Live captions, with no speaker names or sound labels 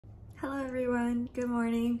Hello everyone, good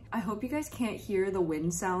morning. I hope you guys can't hear the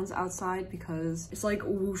wind sounds outside because it's like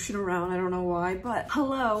whooshing around, I don't know why, but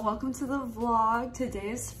hello, welcome to the vlog. Today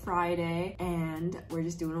is Friday and we're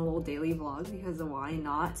just doing a little daily vlog because why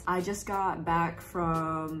not? I just got back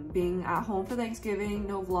from being at home for Thanksgiving,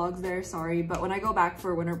 no vlogs there, sorry, but when I go back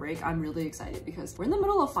for winter break, I'm really excited because we're in the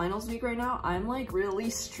middle of finals week right now. I'm like really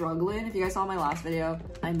struggling. If you guys saw my last video,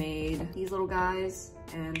 I made these little guys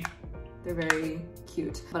and they're very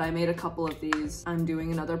cute, but I made a couple of these. I'm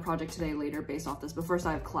doing another project today later based off this, but first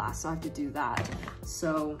I have class, so I have to do that.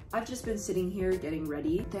 So I've just been sitting here getting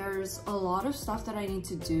ready. There's a lot of stuff that I need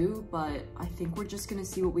to do, but I think we're just gonna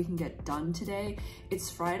see what we can get done today. It's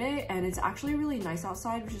Friday and it's actually really nice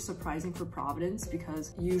outside, which is surprising for Providence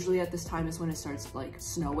because usually at this time is when it starts like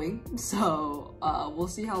snowing. So we'll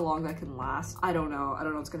see how long that can last. I don't know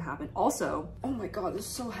what's gonna happen. Also, oh my God, this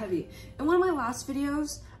is so heavy. In one of my last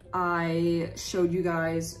videos, I showed you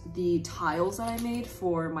guys the tiles that I made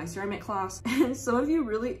for my ceramic class, and some of you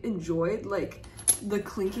really enjoyed like the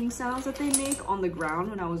clinking sounds that they make on the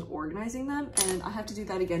ground when I was organizing them, and I have to do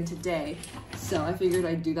that again today. So I figured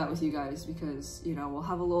I'd do that with you guys because, you know, we'll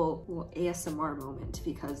have a little ASMR moment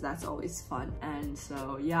because that's always fun. And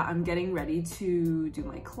so yeah, I'm getting ready to do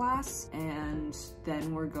my class and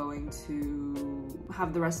then we're going to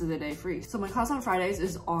have the rest of the day free. So my class on Fridays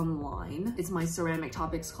is online. It's my ceramic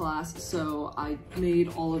topics class. So I made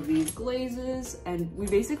all of these glazes and we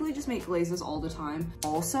basically just make glazes all the time.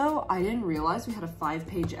 Also, I didn't realize we had a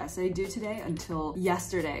 5-page essay due today until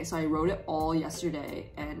yesterday. So I wrote it all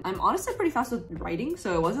yesterday and I'm honestly pretty fast with writing,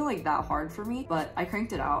 so it wasn't like that hard for me, but I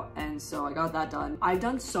cranked it out and so I got that done. I've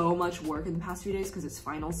done so much work in the past few days because it's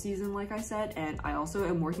final season, like I said, and I also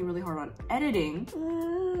am working really hard on editing.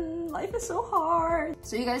 Life is so hard.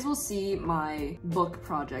 So you guys will see my book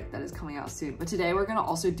project that is coming out soon, but today we're gonna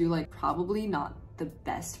also do like probably not the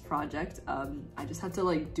best project. I just had to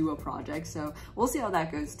like do a project, so we'll see how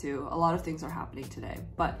that goes too. A lot of things are happening today,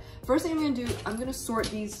 but first thing I'm gonna do, I'm gonna sort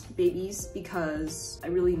these babies because I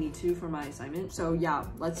really need to for my assignment. So yeah,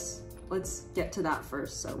 let's get to that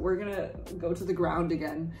first. So we're gonna go to the ground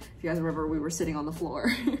again. If you guys remember, we were sitting on the floor.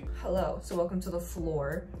 Hello, so welcome to the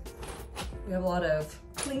floor. We have a lot of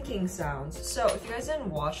clinking sounds. So if you guys didn't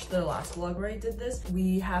watch the last vlog where I did this,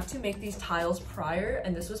 we have to make these tiles prior,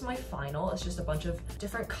 and this was my final. It's just a bunch of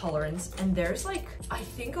different colorants, and there's like, I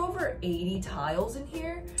think over 80 tiles in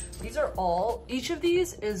here. These are all, each of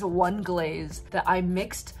these is one glaze that I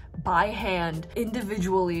mixed by hand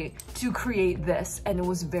individually to create this, and it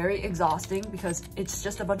was very exhausting because it's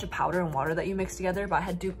just a bunch of powder and water that you mix together, but I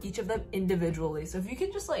had to do each of them individually. So if you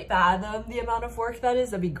can just like fathom the amount of work that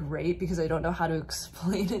is, that'd be great because I don't know how to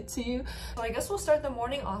explain it to you. So I guess we'll start the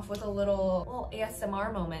morning off with a little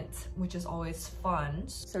ASMR moment, which is always fun.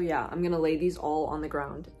 So yeah, I'm gonna lay these all on the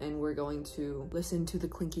ground and we're going to listen to the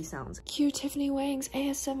clinky sounds. Cue Tiffany Weng's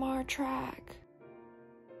ASMR track.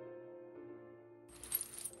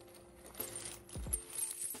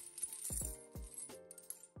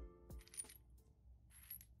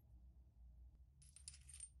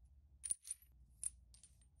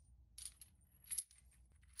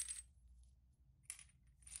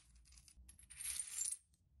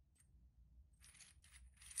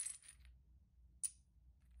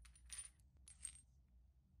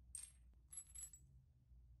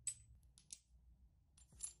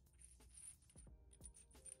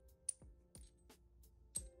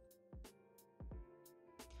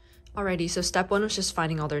 Alrighty, so step 1 was just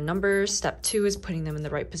finding all their numbers. Step 2 is putting them in the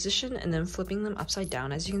right position and then flipping them upside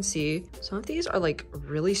down. As you can see, some of these are like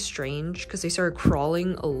really strange because they started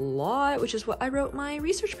crawling a lot, which is what I wrote my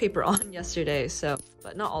research paper on yesterday. So,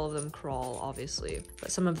 but not all of them crawl, obviously, but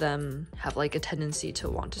some of them have like a tendency to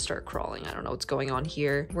want to start crawling. I don't know what's going on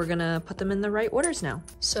here. We're gonna put them in the right orders now.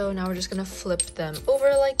 So now we're just gonna flip them over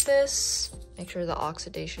like this. Make sure the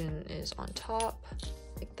oxidation is on top.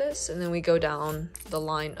 Like this, and then we go down the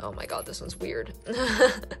line. Oh my God, this one's weird.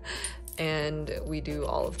 And we do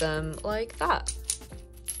all of them like that.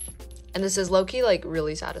 And this is low-key like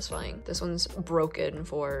really satisfying. This one's broken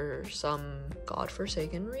for some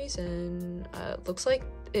godforsaken reason. Looks like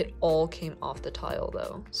it all came off the tile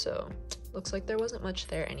though, so looks like there wasn't much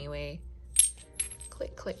there anyway.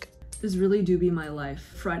 Click, click. This really do be my life,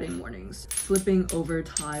 Friday mornings, flipping over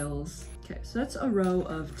tiles. Okay, so that's a row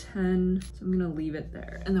of 10, so I'm gonna leave it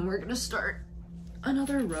there. And then we're gonna start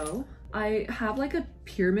another row. I have like a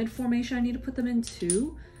pyramid formation I need to put them in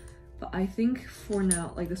too, but I think for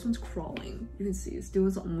now, like this one's crawling. You can see it's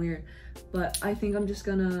doing something weird, but I think I'm just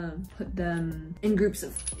gonna put them in groups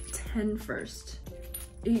of 10 first.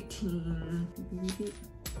 18,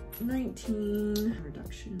 19,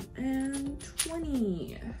 reduction, and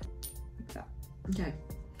 20. Like that. Okay.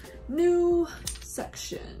 New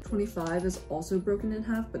section. 25 is also broken in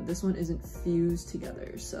half, but this one isn't fused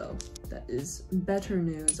together, so that is better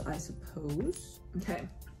news, I suppose. Okay.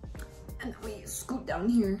 And then we scoot down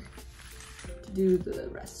here to do the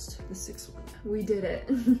rest, the 6th one. We did it.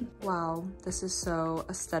 Wow, this is so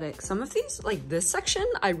aesthetic. Some of these, like this section,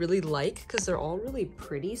 I really like because they're all really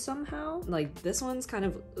pretty somehow. Like this one's kind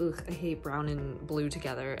of, ugh, I hate brown and blue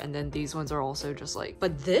together. And then these ones are also just like,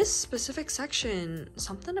 but this specific section,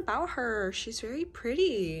 something about her, she's very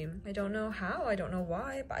pretty. I don't know how, I don't know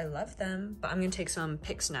why, but I love them. But I'm gonna take some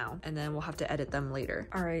pics now and then we'll have to edit them later.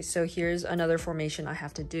 All right, so here's another formation I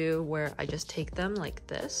have to do where I just take them like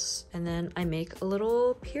this and then I make a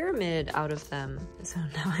little pyramid out of them. So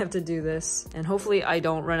now I have to do this and hopefully I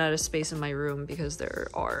don't run out of space in my room because there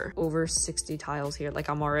are over 60 tiles here. Like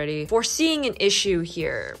I'm already foreseeing an issue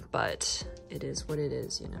here, but it is what it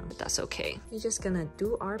is, you know. But that's okay. We're just gonna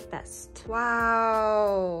do our best.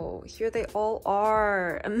 Wow, here they all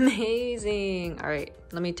are. Amazing. All right,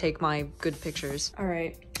 let me take my good pictures. All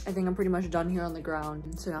right, I think I'm pretty much done here on the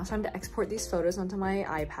ground. So now it's time to export these photos onto my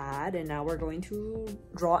iPad and now we're going to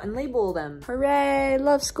draw and label them. Hooray,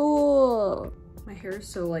 love school. My hair is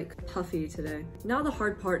so like puffy today. Now the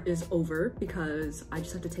hard part is over because I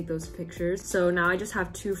just have to take those pictures. So now I just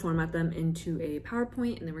have to format them into a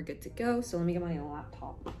PowerPoint and then we're good to go. So let me get my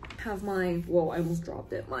laptop. Have my, whoa, I almost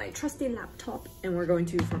dropped it, my trusty laptop, and we're going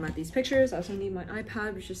to format these pictures. I also need my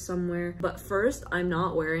iPad, which is somewhere. But first, I'm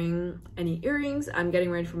not wearing any earrings. I'm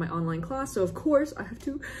getting ready for my online class. So of course, I have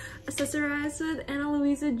to accessorize with Ana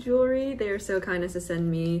Luisa Jewelry. They are so kind as to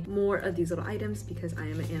send me more of these little items because I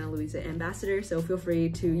am an Ana Luisa ambassador. So feel free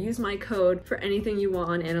to use my code for anything you want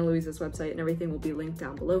on Ana Luisa's website and everything will be linked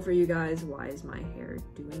down below for you guys. Why is my hair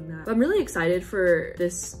doing that? But I'm really excited for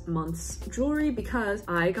this month's jewelry because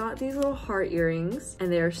I got these little heart earrings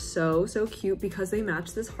and they're so cute because they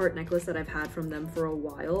match this heart necklace that I've had from them for a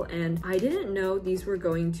while, and I didn't know these were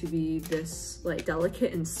going to be this like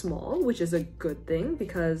delicate and small, which is a good thing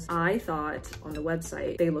because I thought on the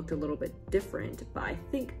website they looked a little bit different, but I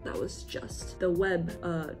think that was just the web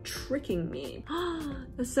tricking me.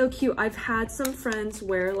 That's so cute. I've had some friends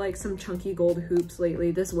wear like some chunky gold hoops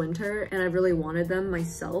lately this winter and I really wanted them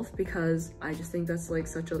myself because I just think that's like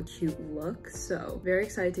such a cute look. So very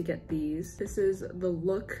excited to get these. This is the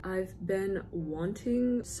look I've been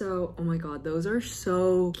wanting. So, oh my god, those are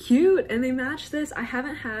so cute and they match this. I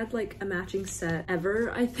haven't had like a matching set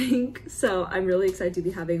ever, I think. So I'm really excited to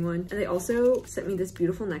be having one. And they also sent me this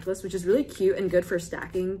beautiful necklace, which is really cute and good for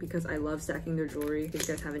stacking because I love stacking their jewelry, if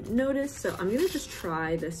you guys haven't noticed. So I'm gonna just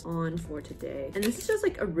try this on for today. And this is just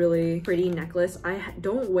like a really pretty necklace. I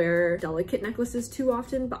don't wear delicate necklaces too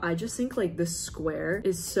often, but I just think like this square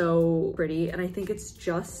is so pretty and I think it's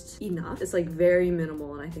just enough. It's like very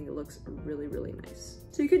minimal and I think it looks really nice.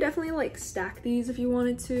 So you could definitely like stack these if you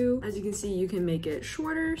wanted to. As you can see, you can make it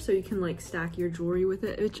shorter so you can like stack your jewelry with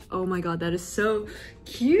it, which, oh my god, that is so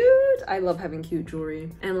cute. I love having cute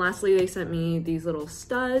jewelry. And lastly, they sent me these little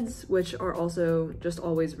studs, which are also just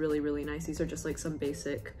always really nice. These are just like some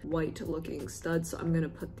basic white looking studs. So I'm gonna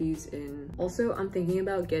put these in. Also, I'm thinking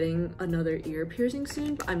about getting another ear piercing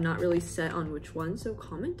soon, but I'm not really set on which one. So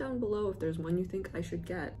comment down below if there's one you think I should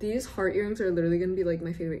get. These heart earrings are literally gonna be like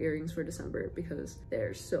my favorite earrings for December because they're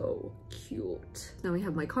so cute. Now we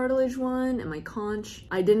have my cartilage one and my conch.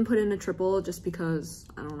 I didn't put in a triple just because,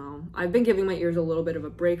 I don't know. I've been giving my ears a little bit of a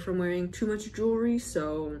break from wearing too much jewelry,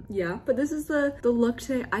 so yeah. But this is the look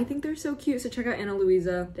today. I think they're so cute, so check out Ana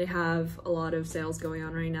Luisa. They have a lot of sales going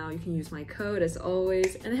on right now. You can use my code as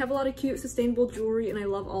always, and they have a lot of cute sustainable jewelry and I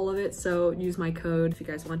love all of it, so use my code if you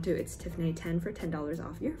guys want to. It's TiffnayWeng10 for $10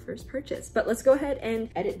 off your first purchase. But let's go ahead and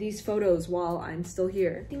edit these photos while I'm still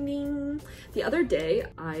here. Ding ding. The other day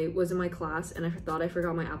I was in my class and I thought I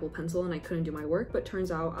forgot my Apple Pencil and I couldn't do my work, but turns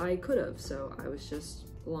out I could have, so I was just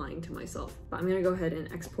lying to myself. But I'm gonna go ahead and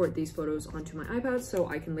export these photos onto my iPad so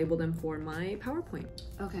I can label them for my PowerPoint.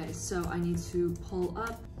 Okay, so I need to pull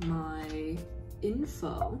up my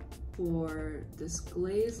info for this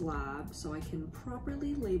glaze lab so I can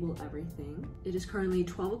properly label everything. It is currently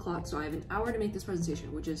 12 o'clock, so I have an hour to make this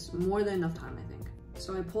presentation, which is more than enough time, I think.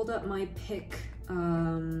 So I pulled up my pick.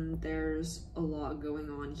 There's a lot going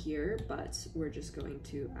on here, but we're just going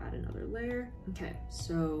to add another layer. Okay,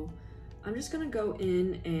 so I'm just gonna go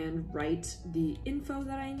in and write the info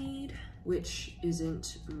that I need, which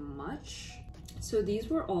isn't much. So these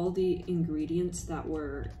were all the ingredients that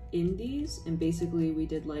were in these, and basically we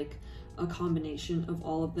did like a combination of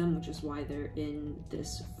all of them, which is why they're in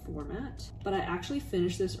this format. But I actually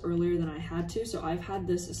finished this earlier than I had to, so I've had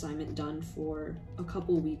this assignment done for a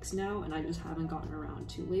couple weeks now, and I just haven't gotten around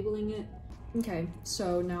to labeling it. Okay,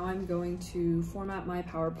 so now I'm going to format my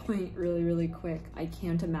PowerPoint really quick. I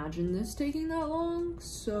can't imagine this taking that long,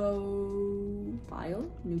 so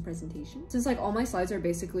file, new presentation. Since like all my slides are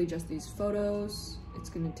basically just these photos, it's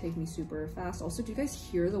gonna take me super fast. Also, do you guys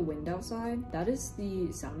hear the wind outside? That is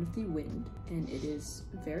the sound of the wind, and it is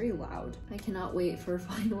very loud. I cannot wait for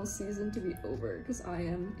final season to be over because I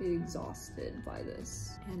am exhausted by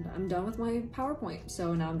this. And I'm done with my PowerPoint,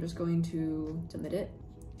 so now I'm just going to submit it.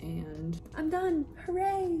 And I'm done,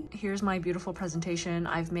 hooray! Here's my beautiful presentation.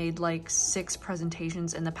 I've made like 6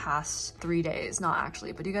 presentations in the past 3 days. Not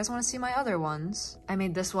actually, but do you guys want to see my other ones? I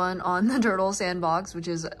made this one on the turtle sandbox, which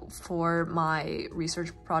is for my research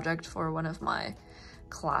project for one of my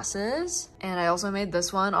classes. And I also made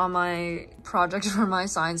this one on my project for my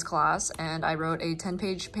science class, and I wrote a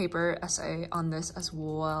 10-page paper essay on this as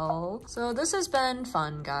well. So this has been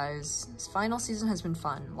fun, guys. This final season has been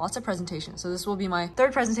fun. Lots of presentations. So this will be my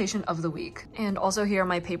 3rd presentation of the week. And also here are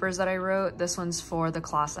my papers that I wrote. This one's for the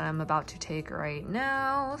class that I'm about to take right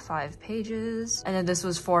now, 5 pages. And then this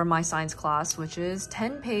was for my science class, which is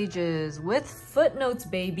 10 pages with footnotes,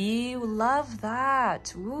 baby. Love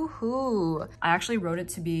that. Woohoo. I actually wrote it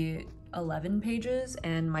to be 11 pages,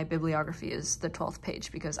 and my bibliography is the 12th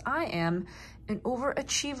page because I am an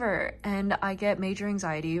overachiever and I get major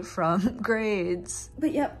anxiety from grades.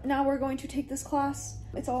 But yep, now we're going to take this class.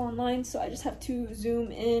 It's all online, so I just have to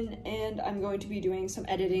zoom in, and I'm going to be doing some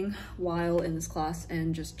editing while in this class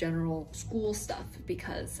and just general school stuff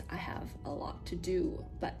because I have a lot to do.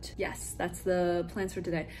 But yes, that's the plans for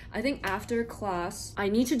today. I think after class, I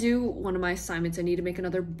need to do one of my assignments. I need to make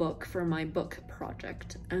another book for my book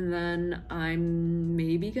project, and then I'm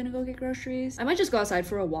maybe gonna go get groceries. I might just go outside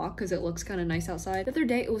for a walk because it looks kind of nice outside. The other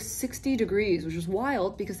day it was 60 degrees, which was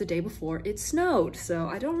wild because the day before it snowed. So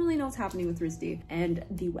I don't really know what's happening with RISD and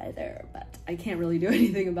the weather, but I can't really do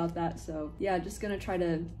anything about that. So yeah, just gonna try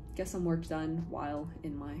to get some work done while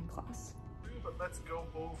in my class. But let's go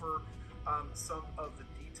over some of the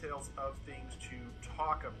details of things to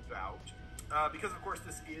talk about because of course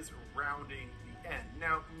this is rounding the end.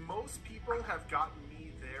 Now, most people have gotten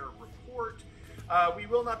me their report. We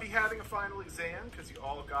will not be having a final exam because you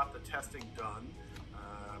all got the testing done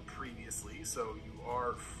previously, so you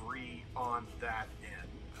are free on that end.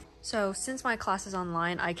 So since my class is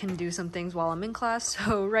online, I can do some things while I'm in class.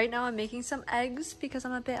 So right now I'm making some eggs because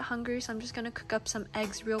I'm a bit hungry. So I'm just gonna cook up some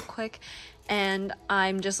eggs real quick. And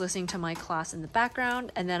I'm just listening to my class in the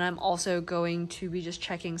background. And then I'm also going to be just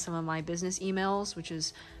checking some of my business emails, which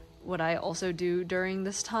is what I also do during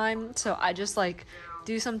this time. So I just like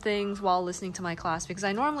do some things while listening to my class because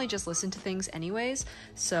I normally just listen to things anyways.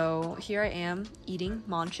 So here I am eating,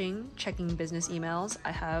 munching, checking business emails.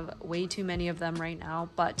 I have way too many of them right now,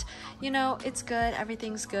 but you know, it's good.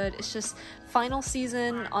 Everything's good. It's just final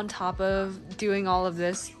season on top of doing all of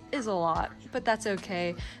this is a lot, but that's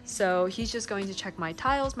okay. So he's just going to check my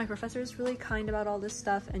tiles. My professor is really kind about all this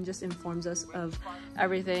stuff and just informs us of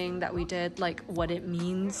everything that we did, like what it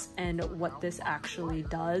means and what this actually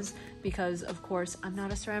does, because of course I'm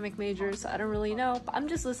not a ceramic major, so I don't really know, but I'm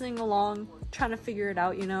just listening along, trying to figure it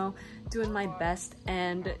out, you know, doing my best.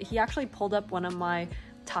 And he actually pulled up one of my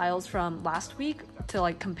tiles from last week to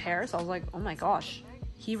like compare, so I was like, oh my gosh,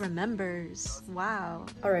 he remembers. Wow.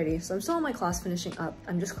 Alrighty, so I'm still in my class finishing up.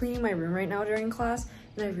 I'm just cleaning my room right now during class,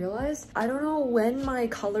 and I realized I don't know when my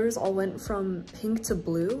colors all went from pink to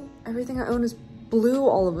blue. Everything I own is blue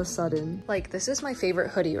all of a sudden. Like, this is my favorite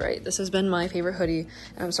hoodie, right? This has been my favorite hoodie,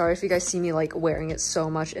 and I'm sorry if you guys see me like wearing it so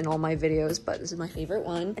much in all my videos, but this is my favorite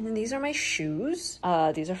one. And then these are my shoes.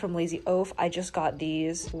 These are from Lazy Oaf. I just got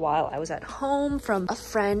these while I was at home from a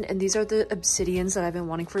friend, and these are the obsidians that I've been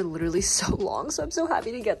wanting for literally so long, so I'm so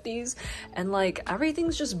happy to get these. And like,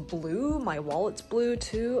 everything's just blue. My wallet's blue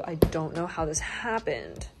too. I don't know how this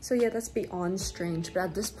happened. So yeah, that's beyond strange, but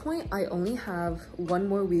at this point I only have one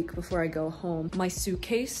more week before I go home. My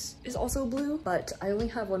suitcase is also blue, but I only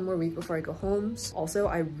have one more week before I go home. Also,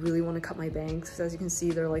 I really want to cut my bangs because as you can see,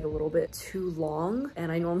 they're like a little bit too long,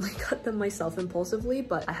 and I normally cut them myself impulsively,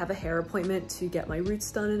 but I have a hair appointment to get my roots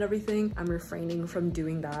done and everything. I'm refraining from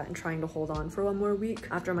doing that and trying to hold on for one more week.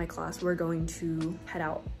 After my class, we're going to head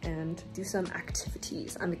out and do some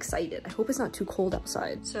activities. I'm excited. I hope it's not too cold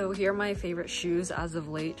outside. So here are my favorite shoes as of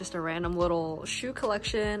late, just a random little shoe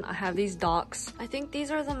collection. I have these Docs. I think these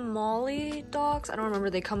are the Molly Docs. Birkenstocks. I don't remember.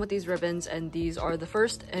 They come with these ribbons, and these are the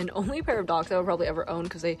first and only pair of docs I will probably ever own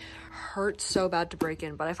because they hurt so bad to break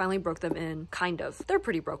in, but I finally broke them in, kind of. They're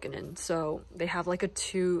pretty broken in. So they have like a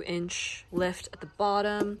 2-inch lift at the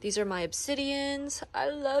bottom. These are my Obsidians. I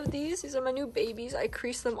love these. These are my new babies. I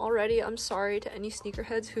creased them already. I'm sorry to any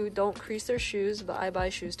sneakerheads who don't crease their shoes, but I buy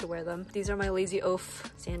shoes to wear them. These are my Lazy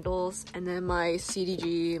Oaf sandals, and then my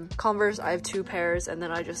CDG Converse. I have 2 pairs, and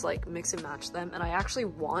then I just like mix and match them. And I actually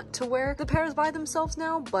want to wear the pairs by themselves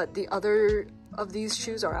now, but the other of these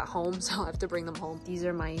shoes are at home, so I have to bring them home. These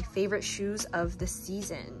are my favorite shoes of the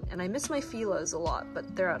season, and I miss my Fila's a lot,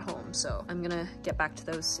 but they're at home, so I'm gonna get back to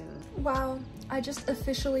those soon. Wow, I just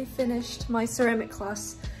officially finished my ceramic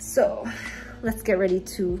class, so let's get ready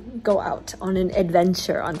to go out on an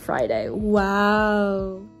adventure on Friday.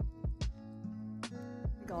 Wow.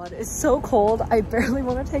 God, it's so cold. I barely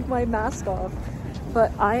want to take my mask off,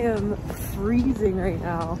 but I am freezing right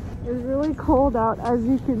now. It's really cold out, as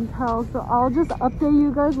you can tell, so I'll just update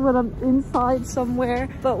you guys when I'm inside somewhere.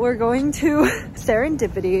 But we're going to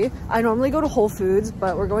Serendipity. I normally go to Whole Foods,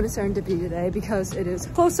 but we're going to Serendipity today because it is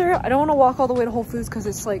closer. I don't want to walk all the way to Whole Foods because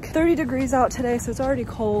it's like 30 degrees out today, so it's already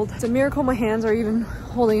cold. It's a miracle my hands are even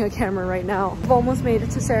holding a camera right now. I've almost made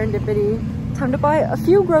it to Serendipity. Time to buy a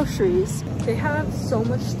few groceries. They have so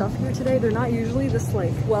much stuff here today. They're not usually this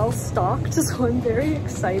like well stocked, so I'm very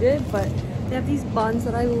excited, but they have these buns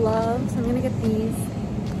that I love, so I'm gonna get these.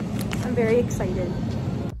 I'm very excited.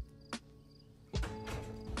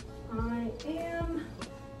 I am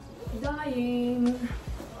dying.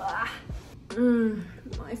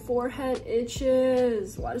 My forehead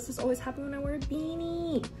itches. Why does this always happen when I wear a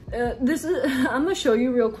beanie? I'm gonna show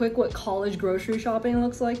you real quick what college grocery shopping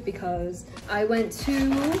looks like, because I went to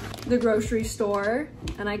the grocery store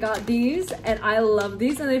and I got these, and I love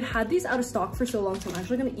these, and they've had these out of stock for so long, so I'm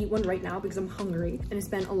actually gonna eat one right now because I'm hungry, and it's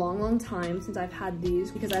been a long time since I've had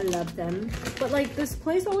these because I love them. But like this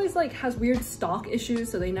place always like has weird stock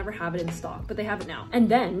issues, so they never have it in stock, but they have it now. And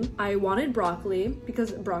then I wanted broccoli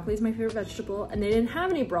because broccoli is my favorite vegetable, and they didn't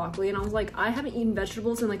have any broccoli, and I was like, I haven't eaten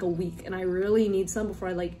vegetables in like a week and I really need some before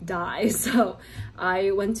I like die. So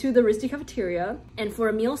I went to the RISD cafeteria, and for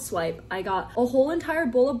a meal swipe I got a whole entire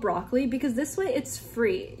bowl of broccoli because this way it's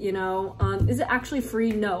free, you know. Is it actually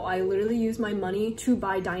free? No, I literally used my money to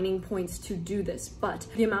buy dining points to do this, but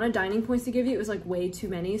the amount of dining points to give you, it was like way too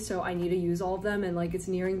many, so I need to use all of them, and like it's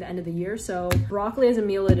nearing the end of the year, so broccoli as a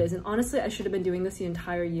meal it is. And honestly, I should have been doing this the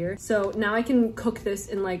entire year, so now I can cook this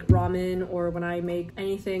in like ramen, or when I make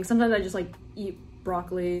anything. Sometimes I just like eat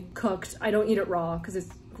broccoli cooked. I don't eat it raw because it's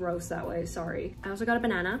gross that way, sorry. I also got a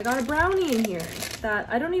banana. I got a brownie in here that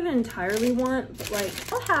I don't even entirely want, but like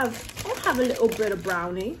I'll have a little bit of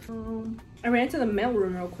brownie. I ran to the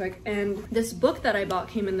mailroom real quick, and this book that I bought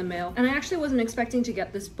came in the mail, and I actually wasn't expecting to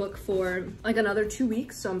get this book for like another 2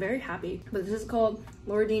 weeks, so I'm very happy. But this is called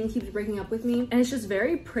Laura Dean Keeps Breaking Up With Me, and it's just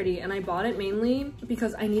very pretty, and I bought it mainly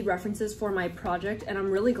because I need references for my project, and I'm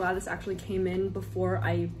really glad this actually came in before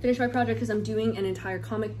I finish my project because I'm doing an entire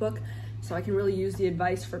comic book, so I can really use the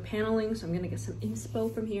advice for paneling, so I'm gonna get some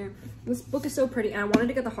inspo from here. This book is so pretty, and I wanted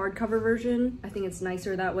to get the hardcover version. I think it's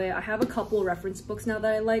nicer that way. I have a couple reference books now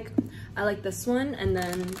that I like. I like this one, and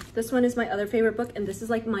then this one is my other favorite book, and this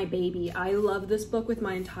is like my baby. I love this book with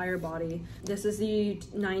my entire body. This is the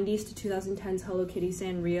 90s to 2010s Hello Kitty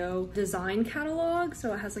Sanrio design catalog,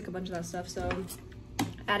 so it has like a bunch of that stuff, so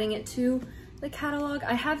adding it to the catalog.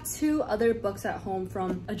 I have 2 other books at home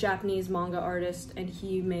from a Japanese manga artist, and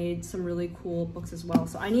he made some really cool books as well,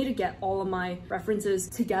 so I need to get all of my references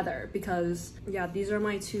together because yeah, these are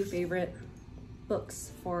my 2 favorite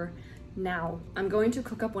books for now. I'm going to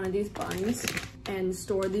cook up one of these buns and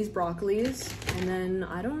store these broccolis, and then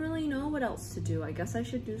I don't really know what else to do. I guess I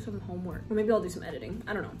should do some homework, or maybe I'll do some editing.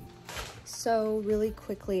 I don't know. So really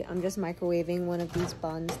quickly, I'm just microwaving one of these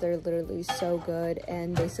buns. They're literally so good,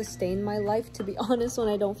 and they sustain my life, to be honest, when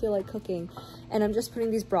I don't feel like cooking. And I'm just putting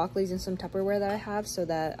these broccolis in some Tupperware that I have so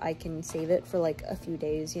that I can save it for like a few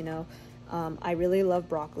days, you know. I really love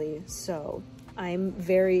broccoli, so I'm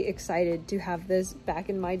very excited to have this back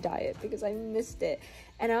in my diet because I missed it.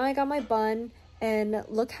 And now I got my bun, and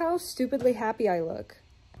look how stupidly happy I look.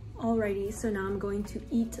 Alrighty, so now I'm going to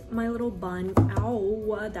eat my little bun.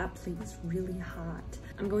 Ow, that plate is really hot.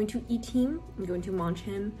 I'm going to eat him, I'm going to munch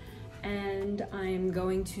him, and I'm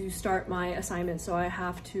going to start my assignment. So I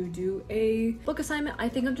have to do a book assignment. I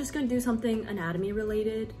think I'm just gonna do something anatomy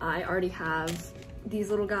related. I already have these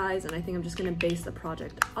little guys, and I think I'm just gonna base the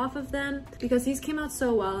project off of them because these came out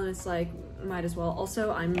so well, and it's like, might as well.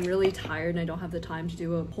 Also, I'm really tired and I don't have the time to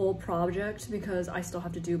do a whole project because I still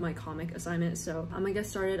have to do my comic assignment. So I'm gonna get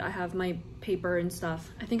started. I have my paper and stuff.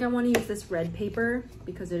 I think I want to use this red paper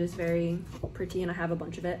because it is very pretty and I have a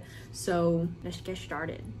bunch of it. So let's get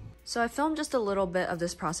started. So I filmed just a little bit of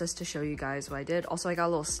this process to show you guys what I did. Also, I got a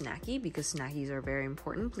little snacky because snackies are very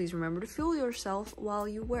important. Please remember to fuel yourself while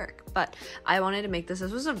you work. But I wanted to make this.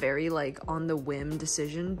 This was a very like on the whim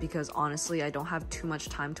decision because honestly, I don't have too much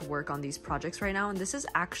time to work on these projects right now. And this is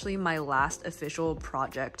actually my last official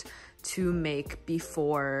project to make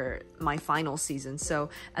before my final season. So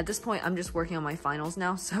at this point, I'm just working on my finals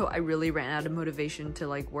now. So I really ran out of motivation to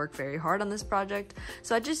like work very hard on this project.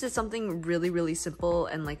 So I just did something really, really simple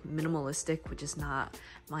and like minimalistic, which is not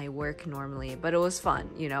my work normally, but it was fun,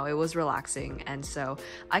 you know, it was relaxing. And so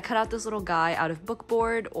I cut out this little guy out of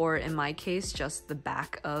bookboard, or in my case, just the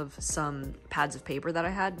back of some pads of paper that I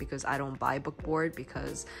had because I don't buy bookboard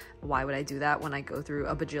because why would I do that when I go through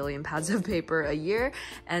a bajillion pads of paper a year?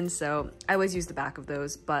 And so I always use the back of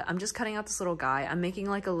those, but I'm just cutting out this little guy. I'm making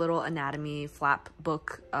like a little anatomy flap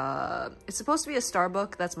book. It's supposed to be a star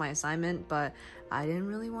book. That's my assignment, but I didn't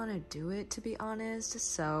really want to do it, to be honest.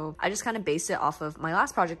 So I just kind of based it off of my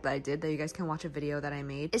last project that I did that you guys can watch a video that I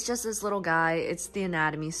made. It's just this little guy. It's the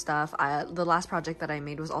anatomy stuff. The last project that I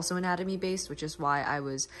made was also anatomy based, which is why I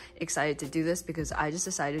was excited to do this because I just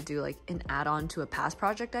decided to do like an add-on to a past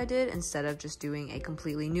project I did instead of just doing a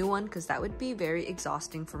completely new one because that would be very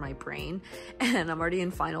exhausting for my brain. And I'm already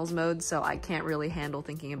in finals mode, so I can't really handle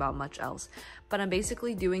thinking about much else. But I'm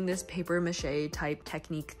basically doing this paper mache type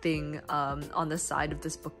technique thing on the side of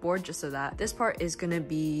this bookboard just so that this part is gonna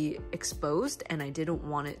be exposed and I didn't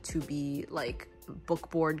want it to be like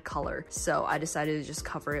bookboard color. So I decided to just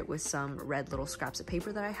cover it with some red little scraps of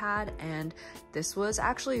paper that I had, and this was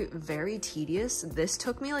actually very tedious. This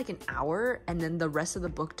took me like an hour, and then the rest of the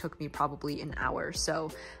book took me probably an hour. So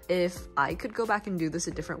if I could go back and do this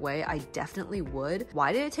a different way, I definitely would.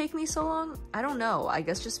 Why did it take me so long? I don't know. I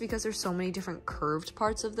guess just because there's so many different curved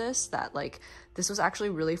parts of this that like this was actually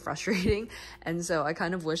really frustrating, and so I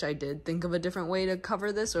kind of wish I did think of a different way to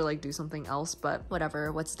cover this or like do something else, but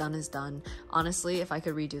whatever, what's done is done. Honestly, if I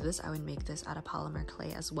could redo this, I would make this out of polymer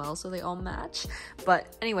clay as well so they all match.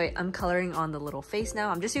 But anyway, I'm coloring on the little face now.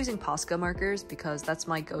 I'm just using Posca markers because that's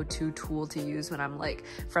my go-to tool to use when I'm like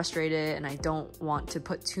frustrated and I don't want to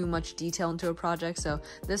put too much detail into a project. So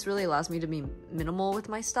this really allows me to be minimal with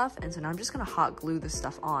my stuff, and so now I'm just gonna hot glue this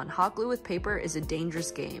stuff on. Hot glue with paper is a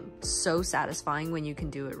dangerous game. So satisfying when you can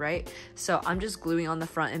do it right. So I'm just gluing on the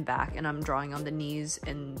front and back, and I'm drawing on the knees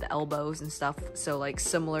and the elbows and stuff, so like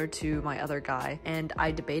similar to my other guy. And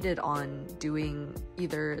I debated on doing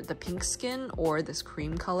either the pink skin or this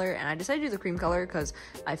cream color, and I decided to do the cream color because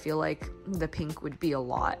I feel like the pink would be a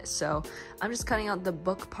lot. So I'm just cutting out the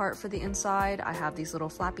book part for the inside. I have these little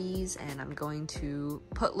flappies and I'm going to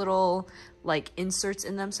put little like inserts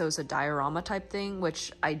in them, so it's a diorama type thing,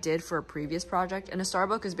 which I did for a previous project, and a star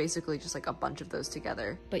book is basically just like a bunch of those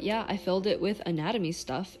together. But yeah, I filled it with anatomy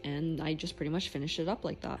stuff and I just pretty much finished it up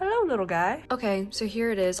like that. Hello, little guy. Okay, so here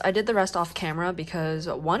it is. I did the rest off camera because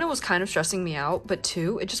one, it was kind of stressing me out, but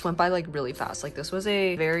two, it just went by like really fast. Like this was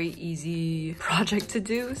a very easy project to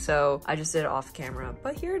do, so I just did it off camera.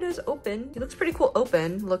 But here it is open. He looks pretty cool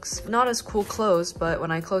open. Looks not as cool closed, but when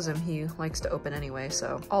I close him, he likes to open anyway,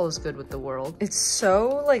 so all is good with the world. It's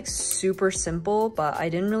so like super simple, but I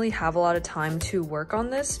didn't really have a lot of time to work on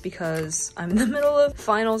this because I'm in the middle of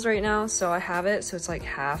finals right now. So I have it, so it's like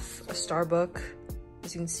half a star book,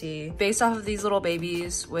 as you can see, based off of these little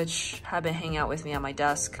babies, which have been hanging out with me on my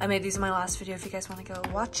desk. I made these in my last video if you guys want to go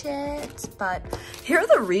watch it. But here are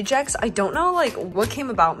the rejects. I don't know like what came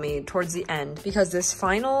about me towards the end because this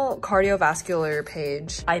final cardiovascular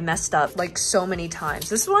page, I messed up like so many times.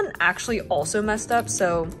 This one actually also messed up.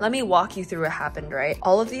 So let me walk you through what happened, right?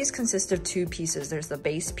 All of these consist of two pieces. There's the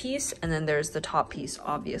base piece and then there's the top piece,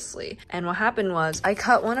 obviously. And what happened was I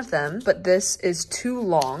cut one of them, but this is too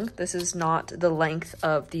long. This is not the length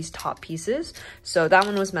of these top pieces, so that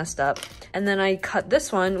one was messed up. And then I cut this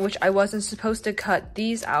one, which I wasn't supposed to cut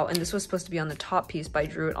these out, and this was supposed to be on the top piece, but I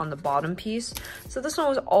drew it on the bottom piece, so this one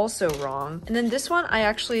was also wrong. And then this one, I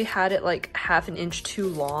actually had it like half an inch too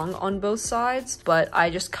long on both sides, but I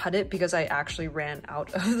just cut it because I actually ran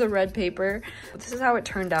out of the red paper. This is how it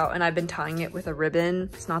turned out, and I've been tying it with a ribbon.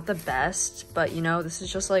 It's not the best, but you know, this is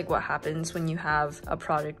just like what happens when you have a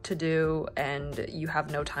project to do and you have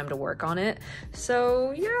no time to work on it. So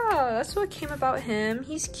So yeah, that's what came about him.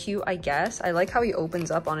 He's cute, I guess. I like how he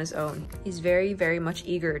opens up on his own. He's very, very much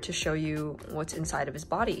eager to show you what's inside of his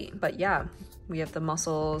body. But yeah, we have the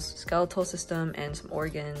muscles, skeletal system, and some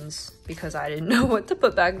organs because I didn't know what to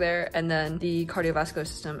put back there. And then the cardiovascular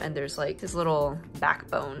system, and there's like his little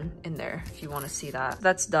backbone in there if you want to see that.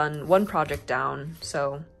 That's done, one project down,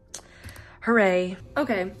 so hooray.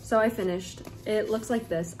 Okay, so I finished. It looks like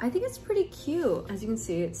this. I think it's pretty cute. As you can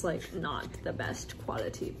see, it's like not the best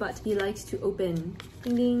quality, but he likes to open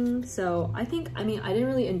ding ding. So I think, I mean, I didn't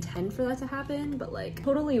really intend for that to happen, but like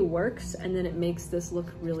totally works. And then it makes this look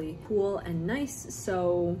really cool and nice.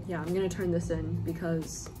 So yeah, I'm gonna turn this in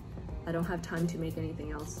because I don't have time to make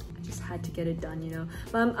anything else. I just had to get it done, you know?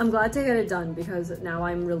 But I'm glad to get it done because now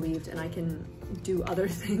I'm relieved and I can do other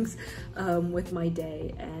things with my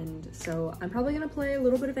day. And so I'm probably gonna play a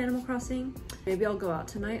little bit of Animal Crossing. Maybe I'll go out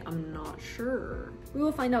tonight, I'm not sure. We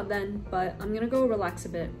will find out then, but I'm gonna go relax a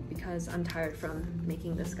bit because I'm tired from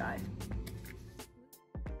making this guy.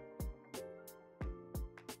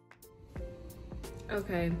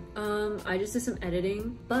 Okay, I just did some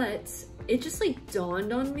editing, but it just like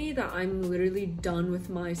dawned on me that I'm literally done with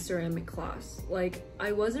my ceramic class. Like,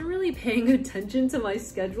 I wasn't really paying attention to my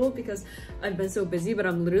schedule because I've been so busy, but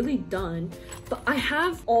I'm literally done. But I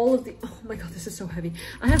have all of the, oh my god, this is so heavy.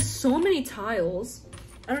 I have so many tiles.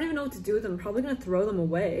 I don't even know what to do with them. I'm probably gonna throw them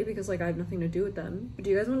away because like I have nothing to do with them. Do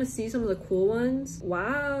you guys want to see some of the cool ones?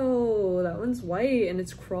 Wow, that one's white and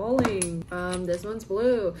it's crawling. This one's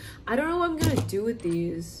blue. I don't know what I'm gonna do with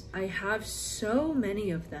these. I have so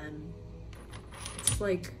many of them. It's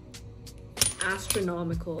like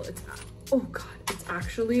astronomical. It's, oh god, it's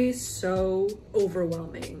actually so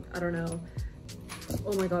overwhelming. I don't know.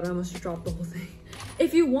 Oh my god, I almost dropped the whole thing.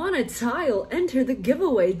 If you want a tile, enter the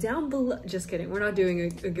giveaway down below. Just kidding, we're not doing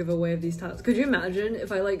a giveaway of these tiles. Could you imagine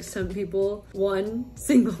if I like sent people one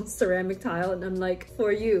single ceramic tile and I'm like,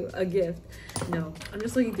 for you, a gift? No, I'm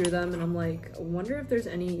just looking through them and I'm like, I wonder if there's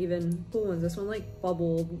any even cool ones. This one like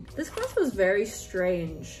bubbled. This class was very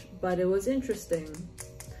strange, but it was interesting.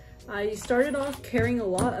 I started off caring a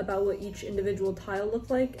lot about what each individual tile looked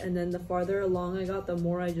like, and then the farther along I got, the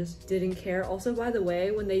more I just didn't care. Also, by the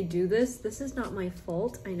way, when they do this is not my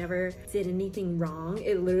fault. I never did anything wrong.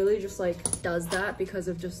 It literally just like does that because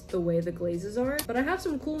of just the way the glazes are. But I have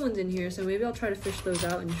some cool ones in here, so maybe I'll try to fish those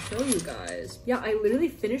out and show you guys. Yeah, I literally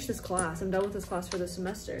finished this class. I'm done with this class for the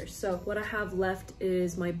semester. So what I have left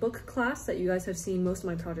is my book class that you guys have seen most of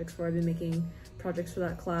my projects for. I've been making projects for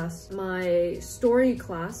that class. My story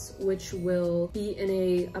class, which will be in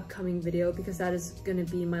a upcoming video because that is gonna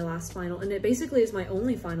be my last final, and it basically is my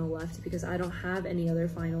only final left because I don't have any other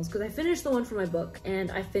finals because I finished the one for my book and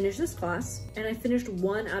I finished this class and I finished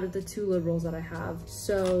one out of the 2 literals that I have.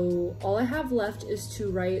 So all I have left is to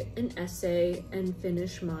write an essay and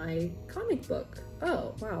finish my comic book.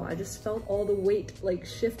 Oh, wow, I just felt all the weight like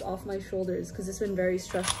shift off my shoulders because it's been very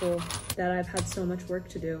stressful that I've had so much work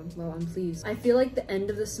to do. Well, I'm pleased. I feel like the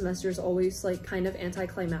end of the semester is always like kind of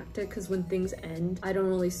anticlimactic because when things end, I don't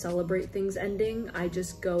really celebrate things ending. I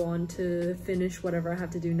just go on to finish whatever I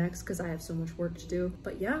have to do next because I have so much work to do.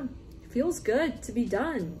 But yeah, feels good to be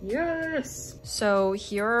done. Yes. So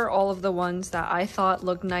here are all of the ones that I thought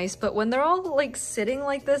looked nice, but when they're all like sitting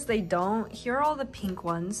like this, they don't. Here are all the pink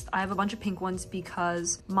ones. I have a bunch of pink ones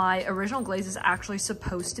because my original glaze is actually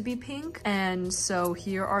supposed to be pink. And so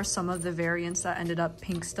here are some of the variants that ended up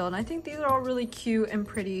pink still. And I think these are all really cute and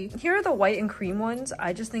pretty. Here are the white and cream ones.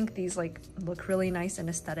 I just think these like look really nice and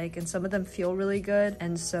aesthetic, and some of them feel really good.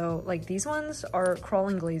 And so like these ones are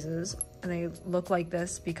crawling glazes and they look like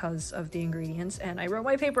this because of the ingredients, and I wrote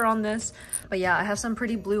my paper on this. But yeah, I have some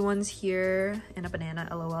pretty blue ones here and a banana,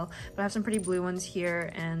 lol, but I have some pretty blue ones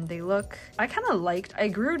here and they look, I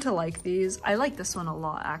grew to like these. I like this one a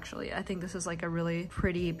lot actually. I think this is like a really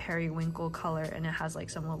pretty periwinkle color and it has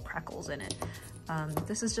like some little crackles in it.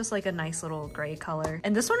 This is just like a nice little gray color.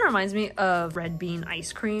 And this one reminds me of red bean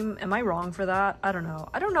ice cream. Am I wrong for that? I don't know.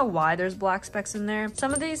 I don't know why there's black specks in there.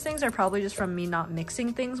 Some of these things are probably just from me not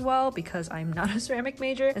mixing things well because I'm not a ceramic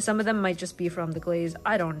major. And some of them might just be from the glaze.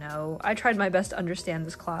 I don't know. I tried my best to understand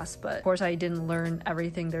this class, but of course I didn't learn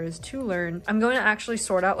everything there is to learn. I'm going to actually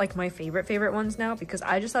sort out like my favorite ones now because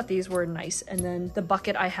I just thought these were nice. And then the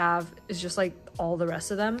bucket I have is just like all the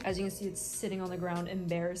rest of them. As you can see, it's sitting on the ground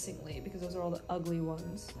embarrassingly because those are all the ugly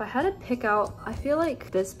ones. If I had to pick out, I feel like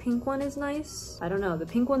this pink one is nice. I don't know. The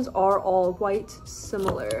pink ones are all quite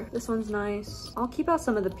similar. This one's nice. I'll keep out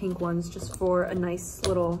some of the pink ones just for a nice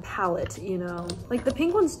little palette, you know? Like the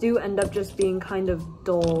pink ones do end up just being kind of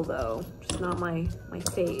dull though. Just not my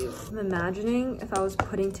fave. I'm imagining if I was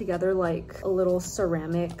putting together like a little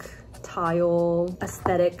ceramic tile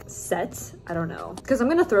aesthetic set. I don't know, because I'm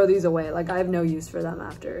gonna throw these away. Like, I have no use for them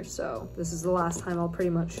after, so this is the last time I'll pretty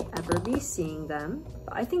much ever be seeing them.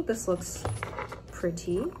 But I think this looks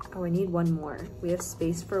pretty. Oh, I need one more. We have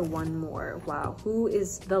space for one more. Wow, who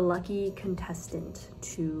is the lucky contestant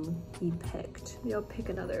to be picked? Maybe I'll pick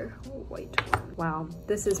another white one. Wow,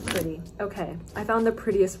 this is pretty. Okay, I found the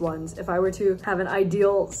prettiest ones if I were to have an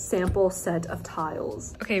ideal sample set of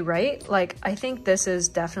tiles. Okay, right? Like, I think this is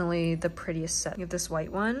definitely the prettiest set. You have this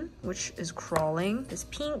white one, which is crawling, this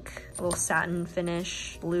pink, a little satin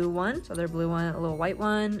finish, blue one, so other blue one, a little white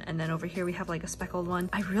one, and then over here we have like a speckled one.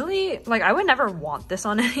 I really, like, I would never want this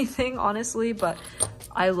on anything, honestly, but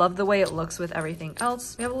I love the way it looks with everything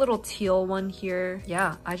else. We have a little teal one here.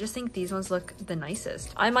 Yeah, I just think these ones look the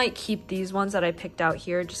nicest. I might keep these ones that I picked out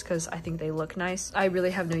here just because I think they look nice. I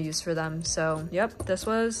really have no use for them, so yep, this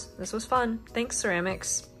was fun. Thanks,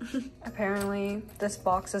 ceramics. Apparently this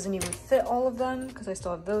box doesn't even fit all of them because I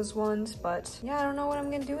still have those ones, but yeah, I don't know what I'm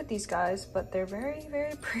gonna do with these guys, but they're very,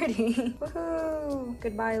 very pretty. Woohoo!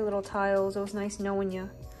 Goodbye, little tiles. It was nice knowing you.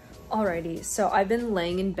 Alrighty, so I've been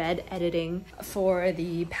laying in bed editing for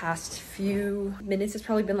the past few minutes. It's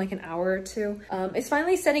probably been like an hour or two. It's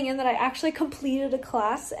finally setting in that I actually completed a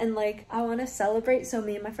class and like I want to celebrate. So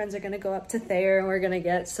me and my friends are gonna go up to Thayer and we're gonna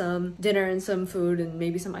get some dinner and some food and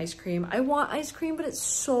maybe some ice cream. I want ice cream, but it's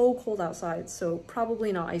so cold outside, so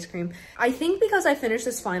probably not ice cream. I think because I finished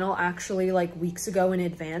this final actually like weeks ago in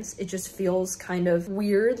advance, it just feels kind of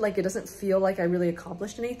weird. Like, it doesn't feel like I really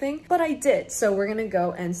accomplished anything, but I did. So we're gonna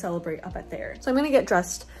go and celebrate up at there. So I'm gonna get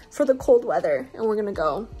dressed for the cold weather and we're gonna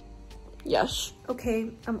go. Yes.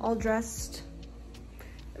 Okay, I'm all dressed.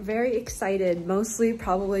 Very excited, mostly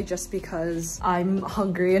probably just because I'm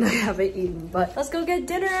hungry and I haven't eaten, but let's go get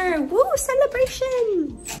dinner. Woo,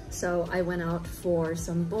 celebration. So I went out for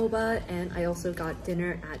some boba and I also got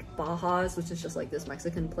dinner at Baja's, which is just like this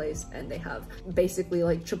Mexican place, and they have basically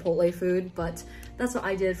like Chipotle food, but that's what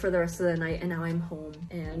I did for the rest of the night, and now I'm home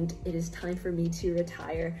and it is time for me to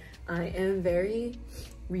retire. I am very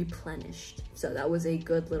replenished, so that was a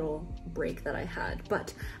good little break that I had,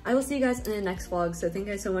 but I will see you guys in the next vlog. So thank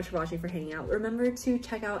you guys so much for watching, for hanging out. Remember to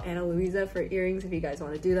check out Ana Luisa for earrings if you guys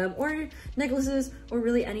want to do them, or necklaces, or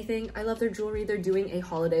really anything. I love their jewelry. They're doing a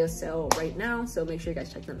holiday sale right now, so make sure you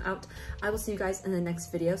guys check them out. I will see you guys in the next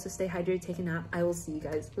video, so stay hydrated, take a nap. I will see you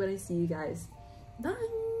guys when I see you guys. Bye.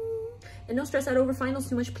 And don't stress out over finals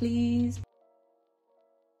too much, please.